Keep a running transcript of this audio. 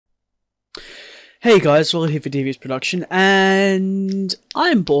Hey guys, Solid here for Devious Production, and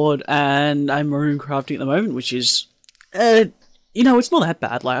I'm bored, and I'm maroon crafting at the moment, which is, it's not that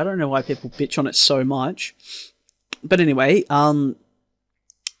bad. Like, I don't know why people bitch on it so much, but anyway, yeah.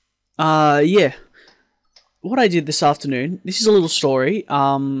 What I did this afternoon, this is a little story.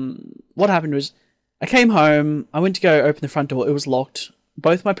 What happened was, I came home, I went to go open the front door, it was locked.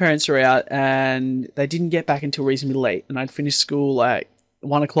 Both my parents were out, and they didn't get back until reasonably late, and I'd finished school like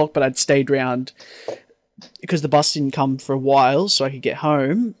 1 o'clock, but I'd stayed round because the bus didn't come for a while, so I could get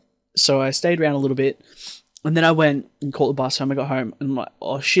home. So I stayed around a little bit, and then I went and caught the bus home. I got home, and I'm like,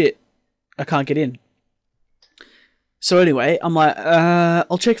 oh shit, I can't get in. So anyway, I'm like,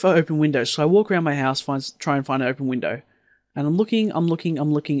 I'll check for open windows. So I walk around my house, try and find an open window, and I'm looking, and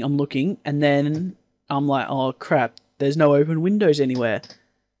then I'm like, oh crap, there's no open windows anywhere.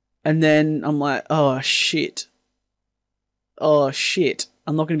 And then I'm like, oh shit,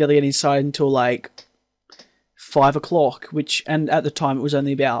 I'm not going to be able to get inside until like 5 o'clock, and at the time it was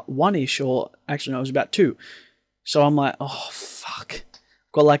only about 1-ish, or actually no, it was about 2. So I'm like, oh fuck,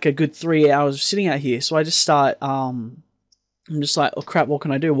 I've got like a good 3 hours sitting out here. So I just start, I'm just like, oh crap, what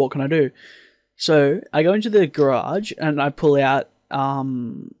can I do? So I go into the garage and I pull out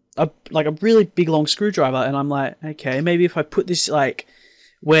like a really big long screwdriver, and I'm like, okay, maybe if I put this like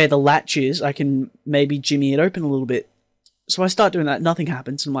where the latch is, I can maybe jimmy it open a little bit. So I start doing that, nothing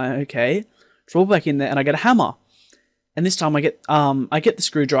happens. I'm like, okay, draw back in there, and I get a hammer. And this time I get the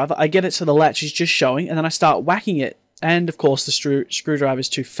screwdriver, I get it so the latch is just showing, and then I start whacking it. And of course the screwdriver is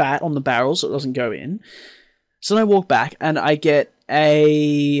too fat on the barrel, so it doesn't go in. So then I walk back, and I get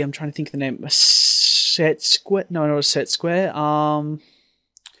I'm trying to think of the name, a set square? No, not a set square.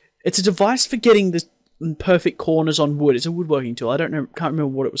 It's a device for getting the perfect corners on wood. It's a woodworking tool. I don't know, can't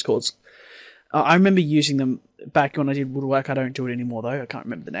remember what it was called. I remember using them back when I did woodwork. I don't do it anymore, though. I can't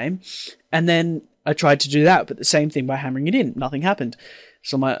remember the name. And then I tried to do that, but the same thing by hammering it in. Nothing happened.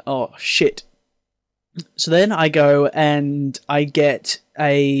 So I'm like, oh, shit. So then I go and I get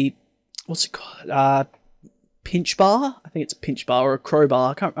a, what's it called? Pinch bar? I think it's a pinch bar or a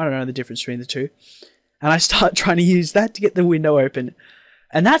crowbar. I don't know the difference between the two. And I start trying to use that to get the window open.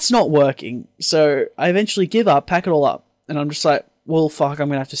 And that's not working. So I eventually give up, pack it all up. And I'm just like, well, fuck, I'm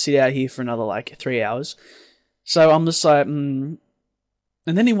going to have to sit out here for another, like, 3 hours. So I'm just like, And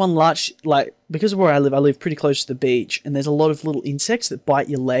then in one large, like, because of where I live pretty close to the beach, and there's a lot of little insects that bite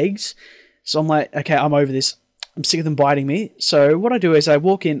your legs. So I'm like, okay, I'm over this. I'm sick of them biting me. So what I do is I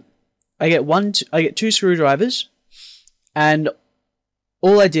walk in, I get 2 screwdrivers, and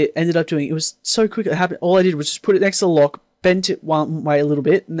all I ended up doing, it was so quick it happened, all I did was just put it next to the lock, bent it one way a little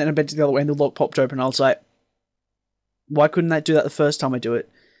bit, and then I bent it the other way, and the lock popped open. I was like, why couldn't that do that the first time I do it?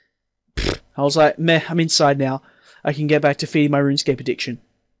 I was like, meh, I'm inside now. I can get back to feeding my Runescape addiction.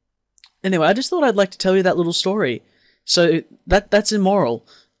 Anyway, I just thought I'd like to tell you that little story. So that's immoral.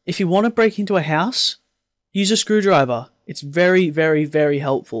 If you want to break into a house, use a screwdriver. It's very, very, very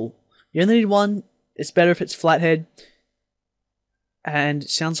helpful. You only need one. It's better if it's flathead. And it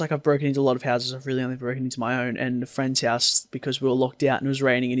sounds like I've broken into a lot of houses. I've really only broken into my own and a friend's house because we were locked out and it was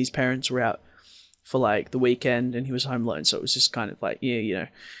raining and his parents were out for like the weekend and he was home alone. So it was just kind of like, yeah,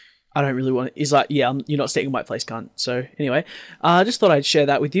 I don't really want it. He's like, yeah, you're not staying in my place, cunt. So anyway, I just thought I'd share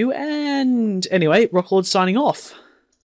that with you. And anyway, Rocklord signing off.